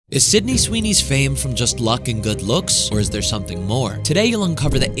Is Sydney Sweeney's fame from just luck and good looks, or is there something more? Today you'll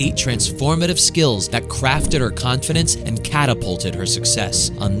uncover the 8 transformative skills that crafted her confidence and catapulted her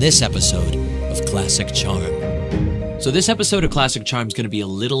success on this episode of Classic Charm. So this episode of Classic Charm is going to be a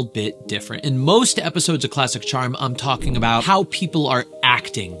little bit different. In most episodes of Classic Charm, I'm talking about how people are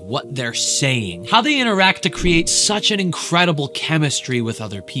acting, what they're saying, how they interact to create such an incredible chemistry with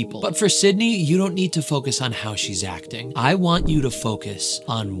other people. But for Sydney, you don't need to focus on how she's acting. I want you to focus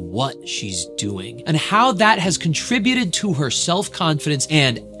on what she's doing and how that has contributed to her self-confidence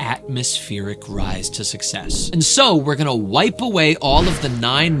and atmospheric rise to success. And so we're going to wipe away all of the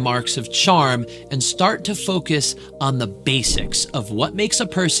 9 marks of charm and start to focus on the basics of what makes a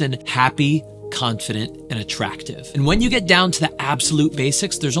person happy, confident, and attractive. And when you get down to the absolute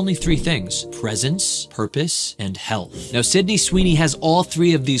basics, there's only 3 things: presence, purpose, and health. Now, Sydney Sweeney has all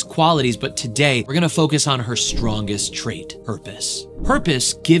 3 of these qualities, but today we're gonna focus on her strongest trait: purpose.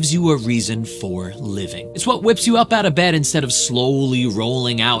 Purpose gives you a reason for living. It's what whips you up out of bed instead of slowly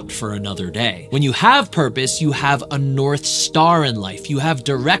rolling out for another day. When you have purpose, you have a North Star in life. You have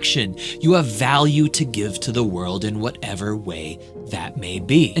direction. You have value to give to the world in whatever way that may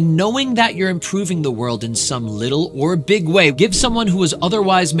be. And knowing that you're improving the world in some little or big way gives someone who is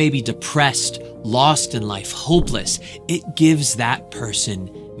otherwise maybe depressed, lost in life, hopeless, it gives that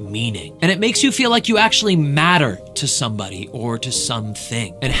person meaning. And it makes you feel like you actually matter to somebody or to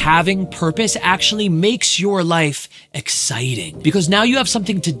something. And having purpose actually makes your life exciting because now you have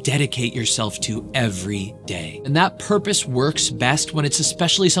something to dedicate yourself to every day. And that purpose works best when it's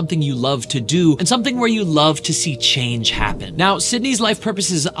especially something you love to do and something where you love to see change happen. Now, Sydney's life purpose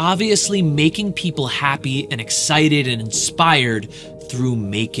is obviously making people happy and excited and inspired through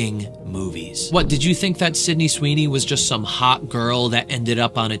making movies. What, did you think that Sydney Sweeney was just some hot girl that ended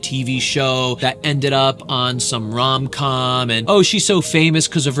up on a TV show, that ended up on some rom-com, and oh, she's so famous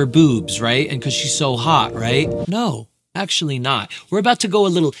because of her boobs, right? And because she's so hot, right? No. Actually not. We're about to go a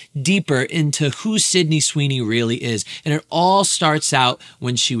little deeper into who Sydney Sweeney really is. And it all starts out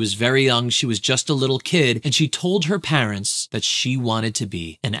when she was very young. She was just a little kid, and she told her parents that she wanted to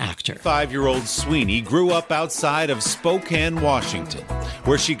be an actor. 5-year-old Sweeney grew up outside of Spokane, Washington,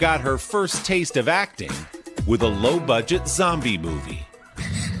 where she got her first taste of acting with a low-budget zombie movie.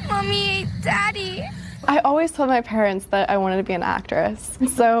 Mommy ate Daddy. I always told my parents that I wanted to be an actress.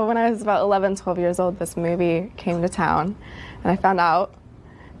 So when I was about 11, 12 years old, this movie came to town and I found out,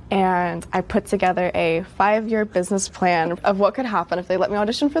 and I put together a 5-year business plan of what could happen if they let me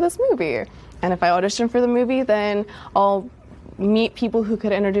audition for this movie. And if I audition for the movie, then I'll meet people who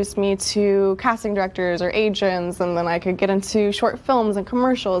could introduce me to casting directors or agents, and then I could get into short films and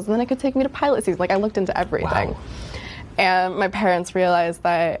commercials, and then it could take me to pilot seasons. Like, I looked into everything. Wow. And my parents realized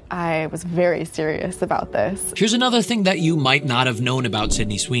that I was very serious about this. Here's another thing that you might not have known about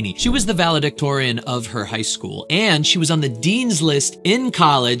Sydney Sweeney. She was the valedictorian of her high school, and she was on the dean's list in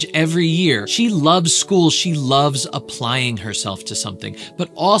college every year. She loves school. She loves applying herself to something, but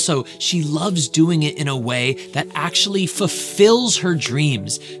also she loves doing it in a way that actually fulfills her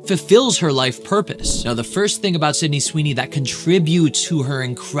dreams, fulfills her life purpose. Now, the first thing about Sydney Sweeney that contributes to her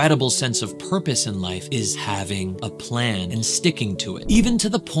incredible sense of purpose in life is having a plan and sticking to it, even to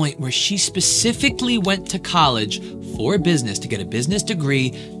the point where she specifically went to college for business to get a business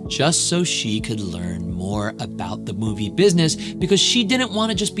degree just so she could learn more about the movie business, because she didn't want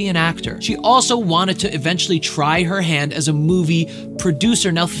to just be an actor. She also wanted to eventually try her hand as a movie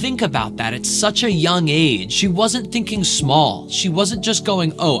producer. Now think about that. At such a young age, she wasn't thinking small. She wasn't just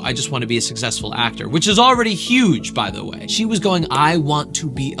going, oh, I just want to be a successful actor, which is already huge, by the way. She was going, I want to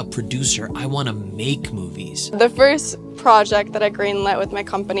be a producer. I want to make movies. The first project that I greenlit with my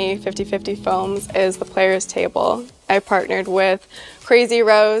company, 50/50 Films, is The Player's Table. I partnered with Crazy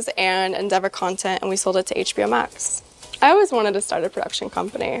Rose and Endeavor Content, and we sold it to HBO Max. I always wanted to start a production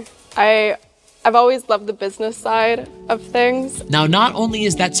company. I've always loved the business side of things. Now, not only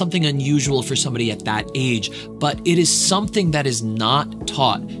is that something unusual for somebody at that age, but it is something that is not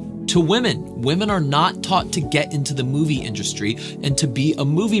taught to women. Women are not taught to get into the movie industry and to be a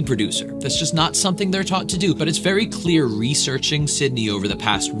movie producer. That's just not something they're taught to do. But it's very clear, researching Sydney over the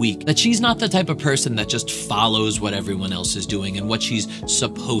past week, that she's not the type of person that just follows what everyone else is doing and what she's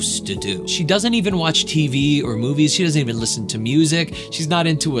supposed to do. She doesn't even watch TV or movies. She doesn't even listen to music. She's not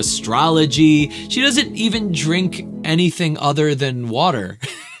into astrology. She doesn't even drink anything other than water.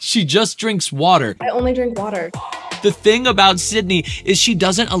 She just drinks water. I only drink water. The thing about Sydney is she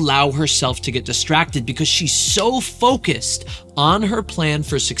doesn't allow herself to get distracted because she's so focused on her plan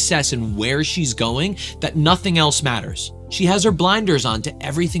for success and where she's going that nothing else matters. She has her blinders on to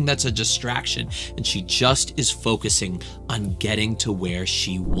everything that's a distraction, and she just is focusing on getting to where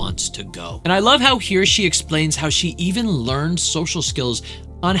she wants to go. And I love how here she explains how she even learned social skills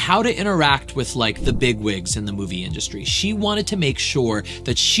on how to interact with like the bigwigs in the movie industry. She wanted to make sure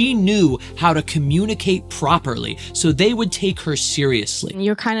that she knew how to communicate properly so they would take her seriously.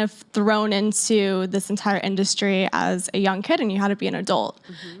 You're kind of thrown into this entire industry as a young kid and you had to be an adult.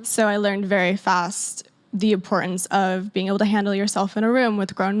 So I learned very fast the importance of being able to handle yourself in a room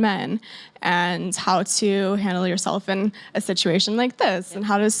with grown men and how to handle yourself in a situation like this and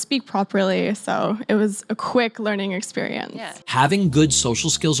how to speak properly. So it was a quick learning experience. Yeah. Having good social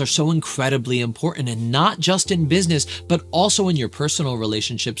skills are so incredibly important, and not just in business, but also in your personal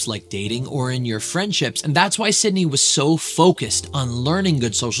relationships like dating or in your friendships. And that's why Sydney was so focused on learning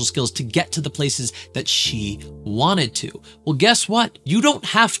good social skills to get to the places that she wanted to. Well, guess what? You don't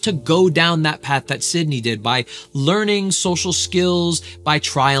have to go down that path that Sydney did by learning social skills by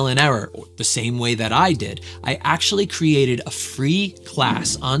trial and error, the same way that I did. I actually created a free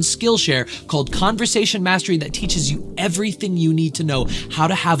class on Skillshare called Conversation Mastery that teaches you everything you need to know how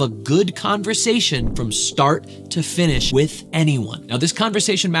to have a good conversation from start to finish with anyone. Now, this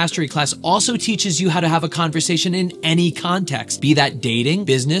Conversation Mastery class also teaches you how to have a conversation in any context, be that dating,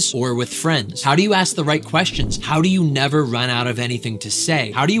 business, or with friends. How do you ask the right questions? How do you never run out of anything to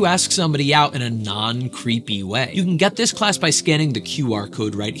say? How do you ask somebody out in a non-creepy way? You can get this class by scanning the QR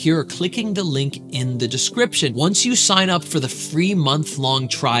code right here or clicking the link in the description. Once you sign up for the free month-long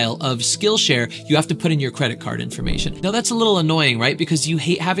trial of Skillshare, you have to put in your credit card information. Now, that's a little annoying, right? Because you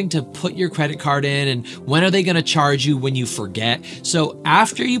hate having to put your credit card in, and when are they going to charge you when you forget? So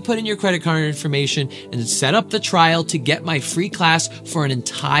after you put in your credit card information and set up the trial to get my free class for an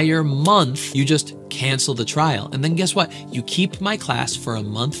entire month, you just cancel the trial. And then guess what? You keep my class for a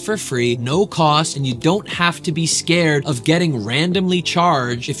month for free, no cost, and you don't have to be scared of getting randomly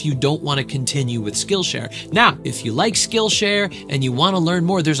charged if you don't want to continue with Skillshare. Now, if you like Skillshare and you want to learn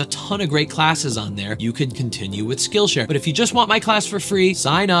more, there's a ton of great classes on there. You could continue with Skillshare. But if you just want my class for free,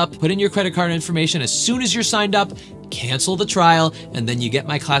 sign up, put in your credit card information. As soon as you're signed up, cancel the trial, and then you get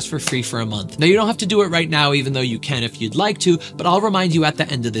my class for free for a month. Now, you don't have to do it right now, even though you can if you'd like to, but I'll remind you at the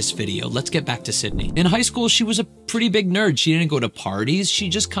end of this video. Let's get back to Sydney. In high school, she was a pretty big nerd. She didn't go to parties. She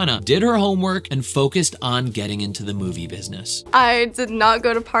just kind of did her homework and focused on getting into the movie business. I did not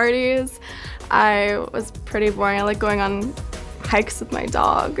go to parties. I was pretty boring. I like going on hikes with my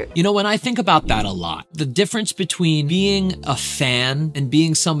dog. You know, when I think about that a lot, the difference between being a fan and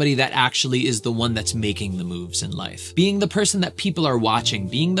being somebody that actually is the one that's making the moves in life, being the person that people are watching,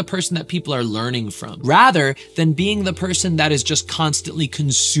 being the person that people are learning from, rather than being the person that is just constantly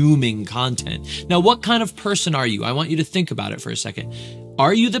consuming content. Now, what kind of person are you? I want you to think about it for a second.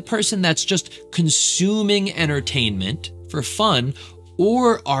 Are you the person that's just consuming entertainment for fun,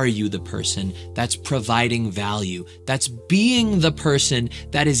 or are you the person that's providing value, that's being the person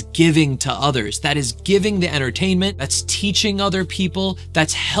that is giving to others, that is giving the entertainment, that's teaching other people,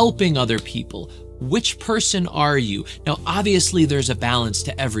 that's helping other people? Which person are you? Now, obviously, there's a balance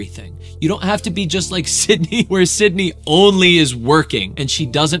to everything. You don't have to be just like Sydney, where Sydney only is working and she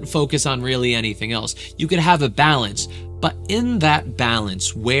doesn't focus on really anything else. You could have a balance. But in that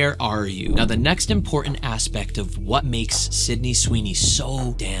balance, where are you? Now, the next important aspect of what makes Sydney Sweeney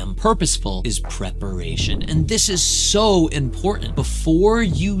so damn purposeful is preparation. And this is so important. Before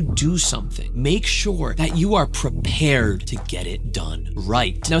you do something, make sure that you are prepared to get it done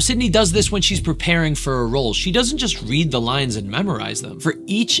right. Now, Sydney does this when she's preparing for a role. She doesn't just read the lines and memorize them. For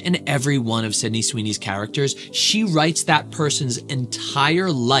each and every one of Sydney Sweeney's characters, she writes that person's entire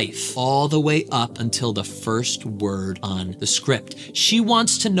life all the way up until the first word on the script. She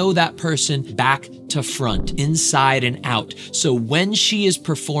wants to know that person back to front, inside and out. So when she is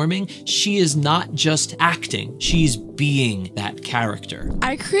performing, she is not just acting, she's being that character.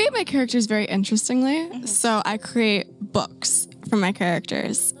 I create my characters very interestingly. So I create books for my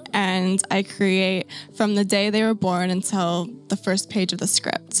characters, and I create from the day they were born until the first page of the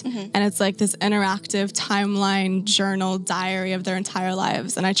script. And it's like this interactive timeline, journal, diary of their entire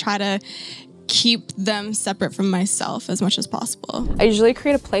lives. And I try to keep them separate from myself as much as possible. I usually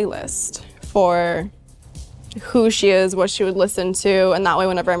create a playlist for who she is, what she would listen to, and that way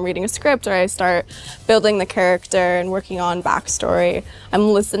whenever I'm reading a script or I start building the character and working on backstory, I'm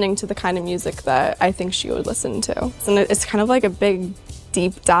listening to the kind of music that I think she would listen to. And it's kind of like a big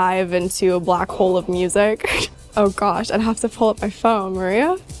deep dive into a black hole of music. Oh gosh, I'd have to pull up my phone.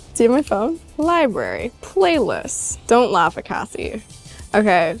 Maria, do you have my phone? Library, playlists. Don't laugh at Cassie.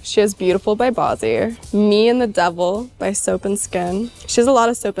 Okay, she has Beautiful by Bozzy, Me and the Devil by Soap and Skin. She has a lot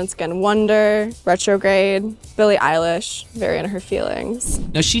of Soap and Skin. Wonder, Retrograde, Billie Eilish, very into her feelings.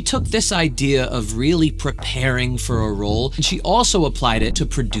 Now, she took this idea of really preparing for a role, and she also applied it to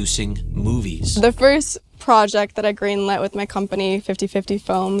producing movies. The first project that I greenlit with my company, 50/50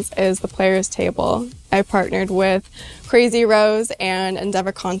 Films, is The Player's Table. I partnered with Crazy Rose and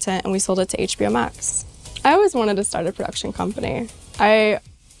Endeavor Content, and we sold it to HBO Max. I always wanted to start a production company.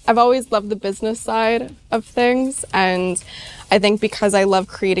 I've always loved the business side of things, and I think because I love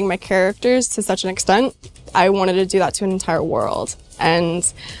creating my characters to such an extent, I wanted to do that to an entire world.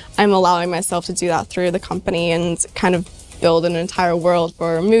 And I'm allowing myself to do that through the company and kind of build an entire world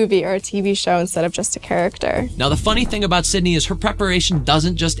for a movie or a TV show instead of just a character. Now, the funny thing about Sydney is her preparation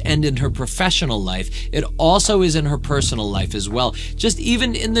doesn't just end in her professional life, it also is in her personal life as well. Just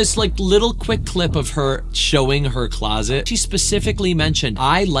even in this like little quick clip of her showing her closet, she specifically mentioned,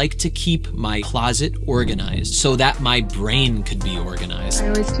 I like to keep my closet organized so that my brain could be organized. I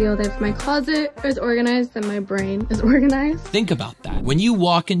always feel that if my closet is organized, then my brain is organized. Think about that. When you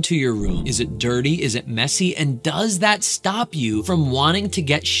walk into your room, is it dirty? Is it messy? And does that stop you from wanting to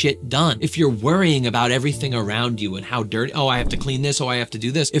get shit done? If you're worrying about everything around you and how dirty, oh, I have to clean this, oh, I have to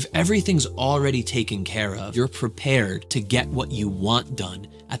do this. If everything's already taken care of, you're prepared to get what you want done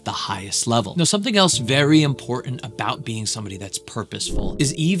at the highest level. Now, something else very important about being somebody that's purposeful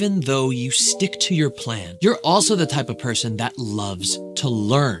is even though you stick to your plan, you're also the type of person that loves to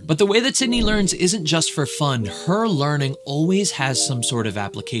learn. But the way that Sydney learns isn't just for fun. Her learning always has some sort of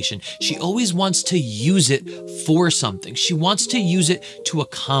application. She always wants to use it for something. She wants to use it to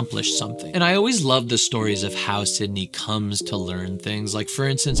accomplish something. And I always love the stories of how Sydney comes to learn things. Like, for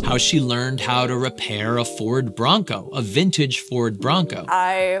instance, how she learned how to repair a Ford Bronco, a vintage Ford Bronco.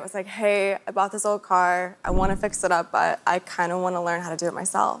 I was like, hey, I bought this old car. I want to fix it up, but I kind of want to learn how to do it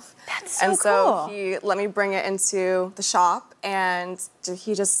myself. That's so cool. And so cool. he let me bring it into the shop, and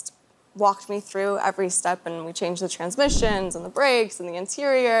he just walked me through every step, and we changed the transmissions and the brakes and the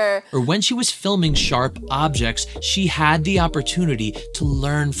interior. Or when she was filming Sharp Objects, she had the opportunity to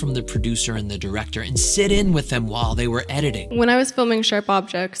learn from the producer and the director and sit in with them while they were editing. When I was filming Sharp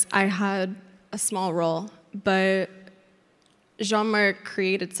Objects, I had a small role, but Jean-Marc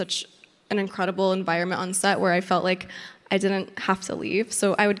created such an incredible environment on set where I felt like I didn't have to leave.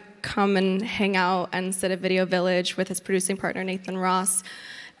 So I would come and hang out and sit at Video Village with his producing partner, Nathan Ross,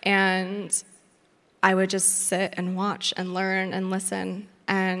 and I would just sit and watch and learn and listen.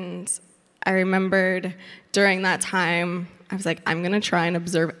 And I remembered during that time, I was like, I'm gonna try and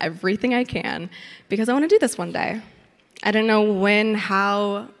observe everything I can because I wanna do this one day. I didn't know when,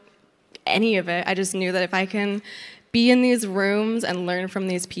 how, any of it. I just knew that if I can be in these rooms and learn from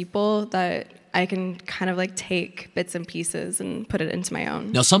these people, that I can kind of like take bits and pieces and put it into my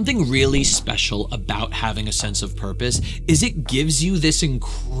own. Now, something really special about having a sense of purpose is it gives you this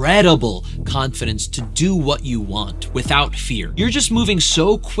incredible confidence to do what you want without fear. You're just moving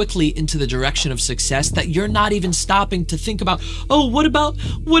so quickly into the direction of success that you're not even stopping to think about, oh, what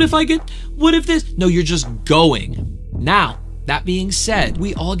if this? No, you're just going. Now, that being said,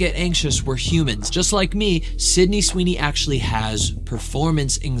 we all get anxious, we're humans. Just like me, Sydney Sweeney actually has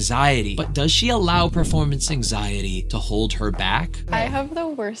performance anxiety. But does she allow performance anxiety to hold her back? I have the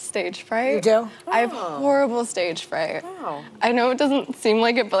worst stage fright. You do? I have horrible stage fright. Oh. I know it doesn't seem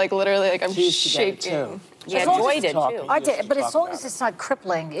like it, but like literally like I'm She used to get it, shaking. too. Yeah, As long as Joy it's did talk- too. I did, but as long as it's not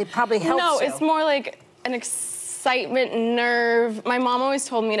crippling, it probably helps No, you. it's more like an excitement nerve. My mom always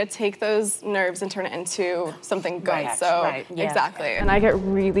told me to take those nerves and turn it into something good. Right, So right, yeah. exactly. And I get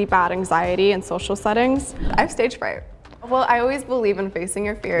really bad anxiety in social settings. I have stage fright. Well, I always believe in facing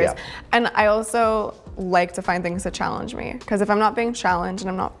your fears. Yeah. And I also like to find things that challenge me. Because if I'm not being challenged and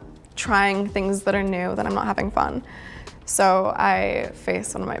I'm not trying things that are new, then I'm not having fun. So I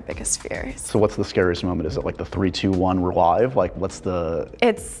face one of my biggest fears. So what's the scariest moment? Is it like the 3, 2, 1, we're live? Like what's the...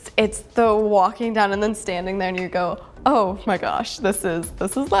 It's the walking down and then standing there and you go, oh my gosh, this is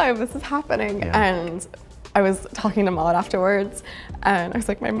live, this is happening. Yeah. And I was talking to Maud afterwards and I was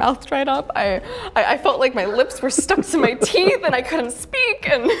like, my mouth dried up. I felt like my lips were stuck to my teeth and I couldn't speak.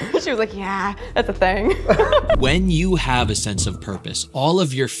 And she was like, yeah, that's a thing. When you have a sense of purpose, all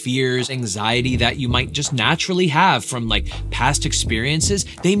of your fears, anxiety that you might just naturally have from like past experiences,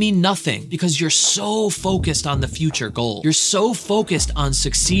 they mean nothing because you're so focused on the future goal. You're so focused on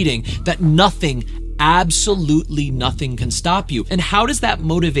succeeding that nothing, absolutely nothing can stop you. And how does that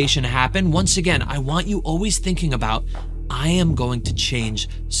motivation happen? Once again, I want you always thinking about, I am going to change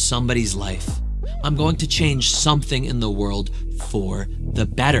somebody's life. I'm going to change something in the world for the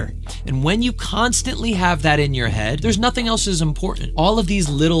better. And when you constantly have that in your head, there's nothing else as important. All of these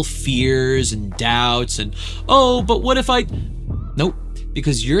little fears and doubts and, oh, but what if I... Nope.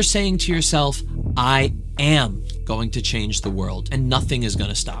 Because you're saying to yourself, I am going to change the world and nothing is going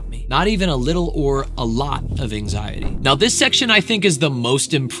to stop me. Not even a little or a lot of anxiety. Now, this section I think is the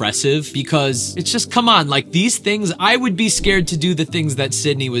most impressive because it's just, come on, like these things, I would be scared to do the things that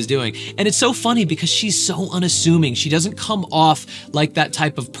Sydney was doing. And it's so funny because she's so unassuming. She doesn't come off like that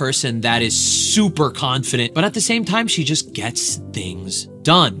type of person that is super confident, but at the same time, she just gets things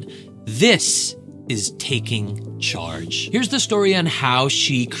done. This is taking charge. Here's the story on how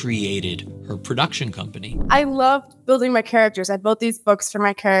she created her production company. I loved building my characters. I built these books for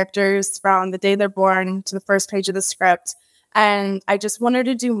my characters from the day they're born to the first page of the script. And I just wanted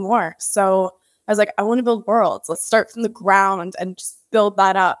to do more. So I was like, I want to build worlds. Let's start from the ground and just build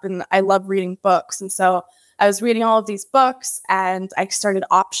that up. And I love reading books. And so I was reading all of these books and I started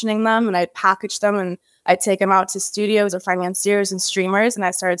optioning them and I'd package them and I'd take them out to studios or financiers and streamers and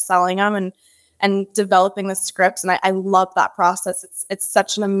I started selling them and developing the scripts. And I love that process. It's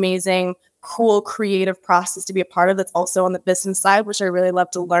such an amazing, cool, creative process to be a part of that's also on the business side, which I really love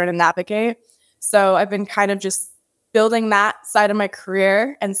to learn and navigate. So I've been kind of just building that side of my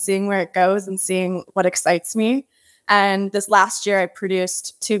career and seeing where it goes and seeing what excites me. And this last year, I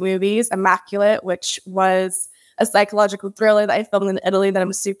produced 2 movies, Immaculate, which was a psychological thriller that I filmed in Italy that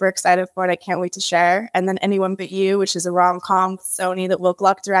I'm super excited for and I can't wait to share. And then Anyone But You, which is a rom-com with Sony that Will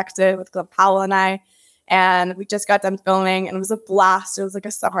Gluck directed with Glenn Powell and I. And we just got done filming and it was a blast. It was like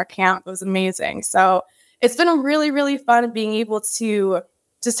a summer camp. It was amazing. So it's been really, really fun being able to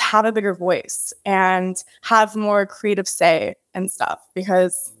just have a bigger voice and have more creative say and stuff,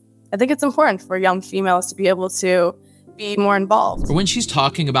 because I think it's important for young females to be able to be more involved. Or when she's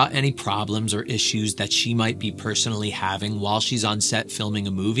talking about any problems or issues that she might be personally having while she's on set filming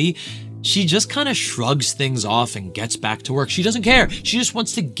a movie, she just kind of shrugs things off and gets back to work. She doesn't care. She just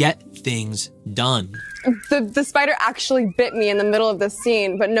wants to get things done. The spider actually bit me in the middle of the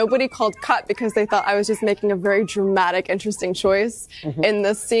scene, but nobody called cut because they thought I was just making a very dramatic, interesting choice in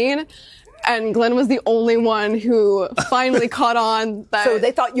this scene. And Glenn was the only one who finally caught on that. So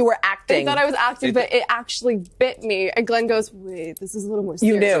they thought you were acting. They thought I was acting, but it actually bit me. And Glenn goes, wait, this is a little more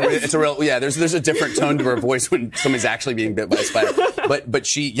serious. You knew. It's a real, yeah, there's a different tone to her voice when somebody's actually being bit by a spider.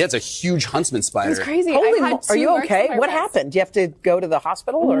 But yeah, it's a huge huntsman spider. It's crazy. Are you okay? What happened? Do you have to go to the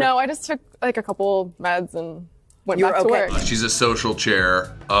hospital? Or? No, I just took like a couple meds and went back to work. She's a social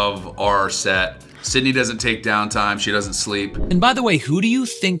chair of our set. Sydney doesn't take downtime. She doesn't sleep. And by the way, who do you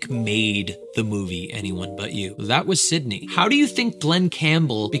think made the movie Anyone But You? That was Sydney. How do you think Glenn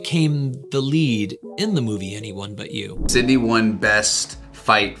Campbell became the lead in the movie Anyone But You? Sydney won Best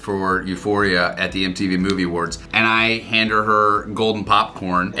Fight for Euphoria at the MTV Movie Awards, and I handed her golden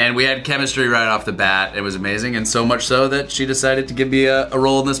popcorn, and we had chemistry right off the bat. It was amazing, and so much so that she decided to give me a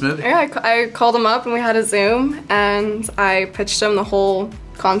role in this movie. Yeah, I called him up and we had a Zoom, and I pitched him the whole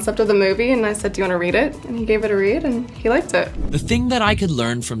concept of the movie, and I said, do you want to read it? And he gave it a read, and he liked it. The thing that I could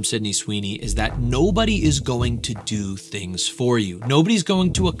learn from Sydney Sweeney is that nobody is going to do things for you. Nobody's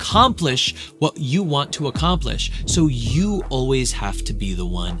going to accomplish what you want to accomplish. So you always have to be the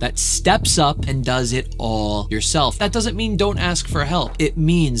one that steps up and does it all yourself. That doesn't mean don't ask for help. It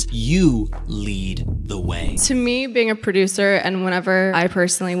means you lead the way. To me, being a producer, and whenever I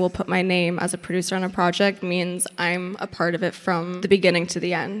personally will put my name as a producer on a project, means I'm a part of it from the beginning to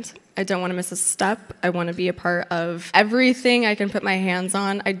the end. I don't want to miss a step. I want to be a part of everything I can put my hands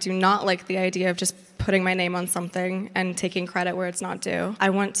on. I do not like the idea of just putting my name on something and taking credit where it's not due. I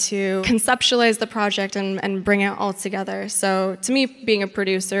want to conceptualize the project and bring it all together. So to me, being a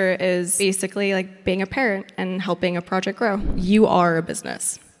producer is basically like being a parent and helping a project grow. You are a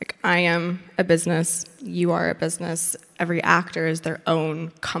business. Like, I am a business, you are a business. Every actor is their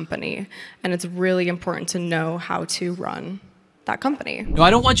own company, and it's really important to know how to run that company. No, I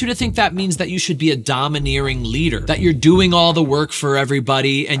don't want you to think that means that you should be a domineering leader, that you're doing all the work for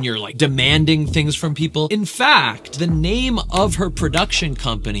everybody and you're like demanding things from people. In fact, the name of her production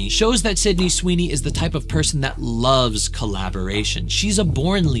company shows that Sydney Sweeney is the type of person that loves collaboration. She's a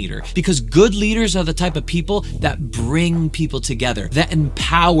born leader, because good leaders are the type of people that bring people together, that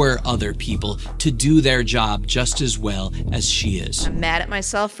empower other people to do their job just as well as she is. I'm mad at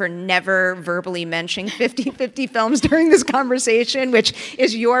myself for never verbally mentioning 50/50 Films during this conversation, which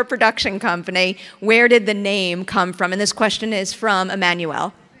is your production company. Where did the name come from? And this question is from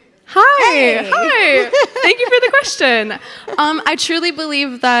Emmanuel. Hi, Hey. hi. Thank you for the question. I truly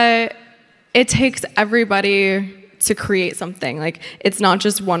believe that it takes everybody to create something. Like, it's not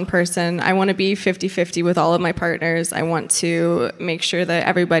just one person. I want to be 50-50 with all of my partners. I want to make sure that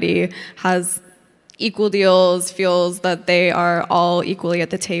everybody has equal deals, feels that they are all equally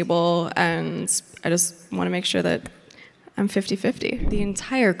at the table, and I just want to make sure that I'm 50-50. The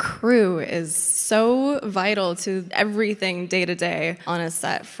entire crew is so vital to everything day to day on a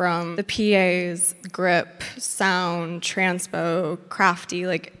set, from the PAs, grip, sound, transpo, crafty,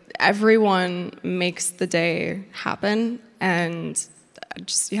 like everyone makes the day happen, and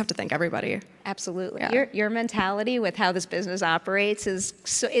you have to thank everybody. Absolutely. Yeah. Your mentality with how this business operates is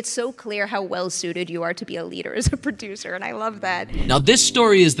it's so clear how well suited you are to be a leader as a producer, and I love that. Now, this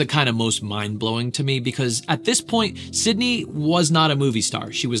story is the kind of most mind-blowing to me because at this point, Sydney was not a movie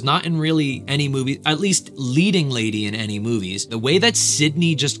star. She was not in really any movie, at least leading lady in any movies. The way that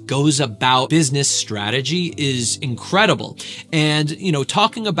Sydney just goes about business strategy is incredible. And, you know,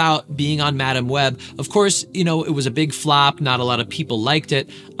 talking about being on Madam Web, of course, you know, it was a big flop. Not a lot of people liked it.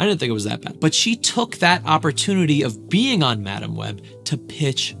 I didn't think it was that bad. But she took that opportunity of being on Madam Web to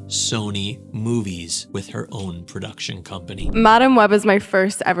pitch Sony movies with her own production company. Madam Web is my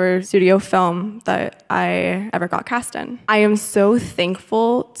first ever studio film that I ever got cast in. I am so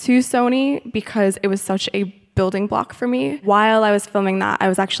thankful to Sony because it was such a building block for me. While I was filming that, I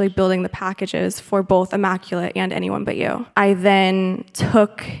was actually building the packages for both Immaculate and Anyone But You. I then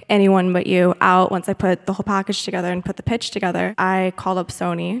took Anyone But You out once I put the whole package together and put the pitch together. I called up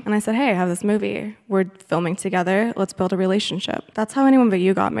Sony and I said, hey, I have this movie. We're filming together. Let's build a relationship. That's how Anyone But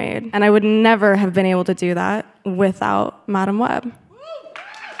You got made. And I would never have been able to do that without Madam Web.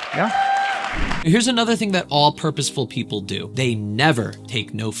 Yeah. Here's another thing that all purposeful people do. They never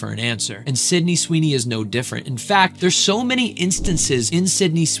take no for an answer. And Sydney Sweeney is no different. In fact, there's so many instances in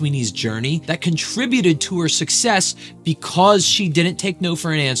Sydney Sweeney's journey that contributed to her success because she didn't take no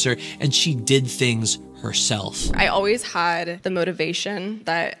for an answer and she did things herself. I always had the motivation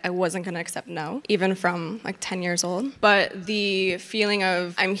that I wasn't going to accept no, even from like 10 years old. But the feeling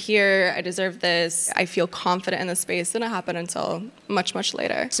of I'm here, I deserve this, I feel confident in the space didn't happen until much, much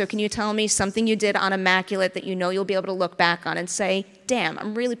later. So can you tell me something you did on Immaculate that you know you'll be able to look back on and say, damn,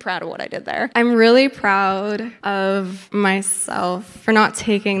 I'm really proud of what I did there? I'm really proud of myself for not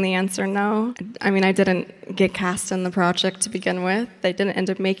taking the answer no. I mean, I didn't get cast in the project to begin with. They didn't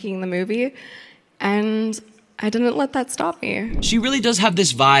end up making the movie. And I didn't let that stop me. She really does have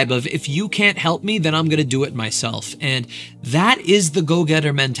this vibe of, if you can't help me, then I'm gonna do it myself. And that is the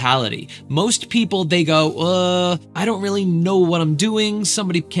go-getter mentality. Most people, they go, I don't really know what I'm doing.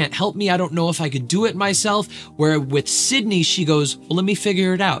 Somebody can't help me. I don't know if I could do it myself. Where with Sydney, she goes, well, let me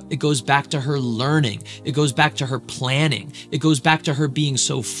figure it out. It goes back to her learning. It goes back to her planning. It goes back to her being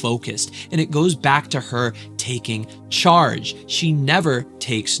so focused. And it goes back to her taking charge. She never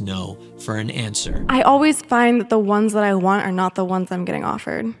takes no for an answer. I always find that the ones that I want are not the ones I'm getting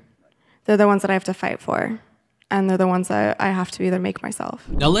offered. They're the ones that I have to fight for. And they're the ones that I have to either make myself.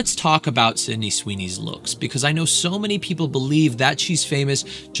 Now let's talk about Sydney Sweeney's looks, because I know so many people believe that she's famous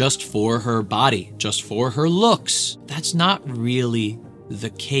just for her body, just for her looks. That's not really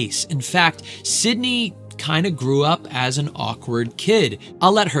the case. In fact, Sydney kind of grew up as an awkward kid.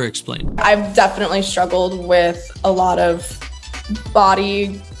 I'll let her explain. I've definitely struggled with a lot of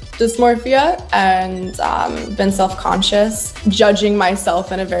body dysmorphia and been self-conscious, judging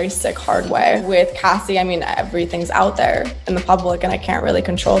myself in a very sick, hard way. With Cassie, I mean, everything's out there in the public and I can't really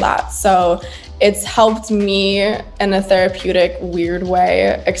control that. So it's helped me in a therapeutic, weird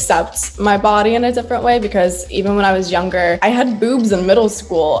way accept my body in a different way, because even when I was younger, I had boobs in middle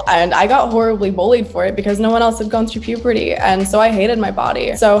school and I got horribly bullied for it because no one else had gone through puberty. And so I hated my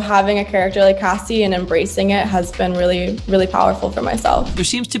body. So having a character like Cassie and embracing it has been really, really powerful for myself. There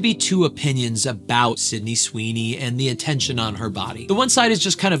seems to be two opinions about Sydney Sweeney and the attention on her body. The one side is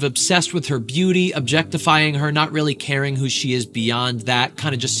just kind of obsessed with her beauty, objectifying her, not really caring who she is beyond that,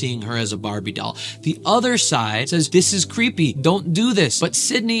 kind of just seeing her as a Barbie doll. The other side says, this is creepy, don't do this. But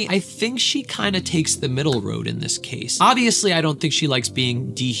Sydney, I think she kind of takes the middle road in this case. Obviously, I don't think she likes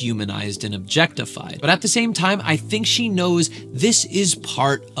being dehumanized and objectified. But at the same time, I think she knows this is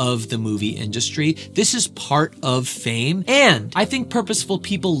part of the movie industry. This is part of fame. And I think purposeful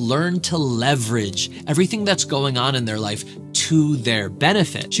people learn to leverage everything that's going on in their life to their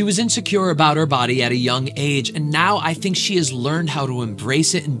benefit. She was insecure about her body at a young age, and now I think she has learned how to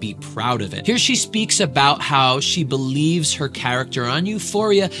embrace it and be proud of it. Here she speaks about how she believes her character on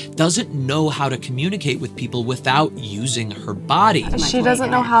Euphoria doesn't know how to communicate with people without using her body. She doesn't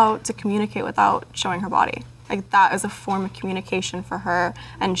know how to communicate without showing her body. Like, that is a form of communication for her,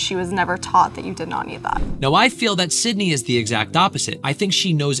 and she was never taught that you did not need that. Now, I feel that Sydney is the exact opposite. I think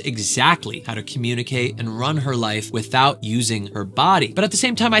she knows exactly how to communicate and run her life without using her body. But at the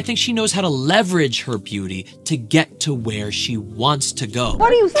same time, I think she knows how to leverage her beauty to get to where she wants to go.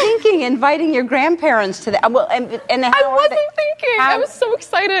 What are you thinking, inviting your grandparents to that? Well, and how I wasn't thinking. I was so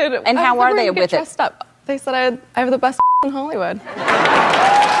excited. And how are they with it? Up. They said I have the best in Hollywood.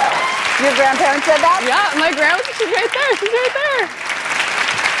 Your grandparents said that? Yeah, my grandma, she's right there. She's right there.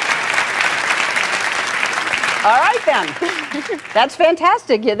 All right, then. That's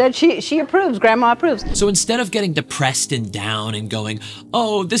fantastic. Yeah, that she approves. Grandma approves. So instead of getting depressed and down and going,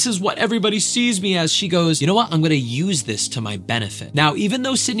 oh, this is what everybody sees me as, she goes, you know what? I'm going to use this to my benefit. Now, even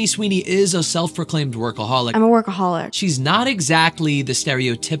though Sydney Sweeney is a self-proclaimed workaholic, I'm a workaholic. She's not exactly the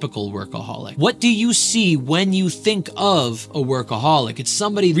stereotypical workaholic. What do you see when you think of a workaholic? It's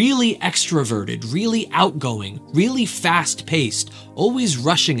somebody really extroverted, really outgoing, really fast-paced, always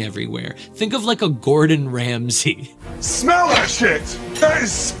rushing everywhere. Think of like a Gordon Ramsay. Smell that shit! That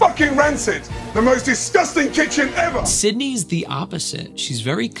is fucking rancid! The most disgusting kitchen ever! Sydney's the opposite. She's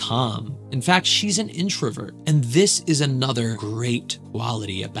very calm. In fact, she's an introvert. And this is another great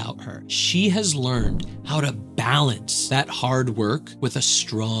quality about her. She has learned how to balance that hard work with a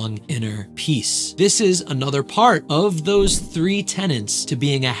strong inner peace. This is another part of those 3 tenets to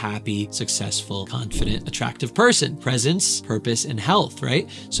being a happy, successful, confident, attractive person. Presence, purpose, and health, right?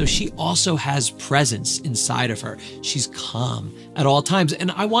 So she also has presence inside of her. She's calm at all times.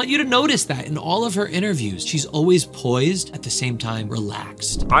 And I want you to notice that in all of her interviews, she's always poised, at the same time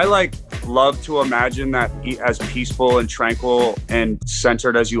relaxed. I love to imagine that as peaceful and tranquil and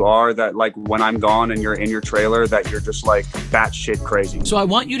centered as you are, that like when I'm gone and you're in your trailer, that you're just like batshit crazy. So I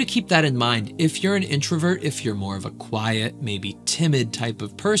want you to keep that in mind. If you're an introvert, if you're more of a quiet, maybe timid type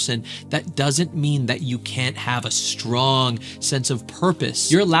of person, that doesn't mean that you can't have a strong sense of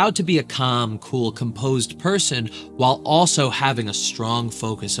purpose. You're allowed to be a calm, cool, composed person while also having a strong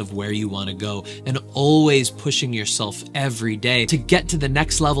focus of where you want to go and always pushing yourself every day to get to the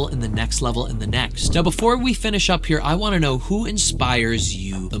next level and the next level and the next. Now, before we finish up here, I want to know who inspires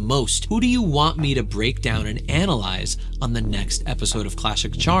you the most. Who do you want me to break down and analyze on the next episode of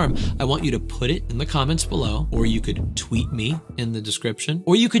Classic Charm? I want you to put it in the comments below, or you could tweet me in the description,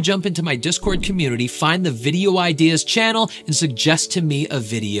 or you could jump into my Discord community, find the Video Ideas channel, and suggest to me a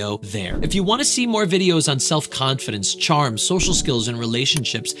video there. If you want to see more videos on self-confidence, charm, social skills, and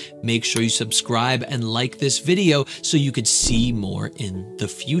relationships, make sure you subscribe and like this video so you could see more in the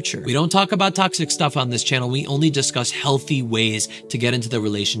future. We don't talk about toxic stuff on this channel. We only discuss healthy ways to get into the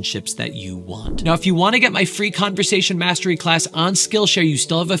relationships that you want. Now, if you want to get my free conversation mastery class on Skillshare, you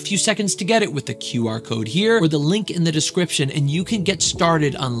still have a few seconds to get it with the QR code here or the link in the description, and you can get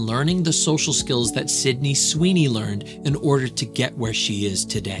started on learning the social skills that Sydney Sweeney learned in order to get where she is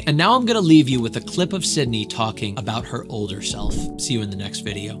today. And now I'm going to leave you with a clip of Sydney talking about her older self. See you in the next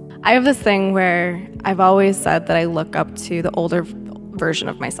video. I have this thing where I've always said that I look up to the older version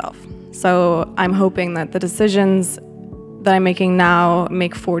of myself. So I'm hoping that the decisions that I'm making now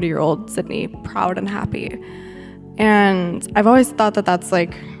make 40-year-old Sydney proud and happy. And I've always thought that that's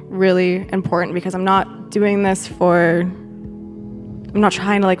like really important because I'm not doing this I'm not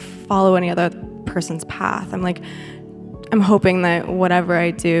trying to like follow any other person's path. I'm hoping that whatever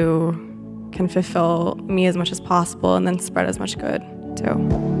I do can fulfill me as much as possible and then spread as much good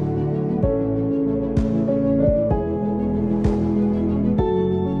too.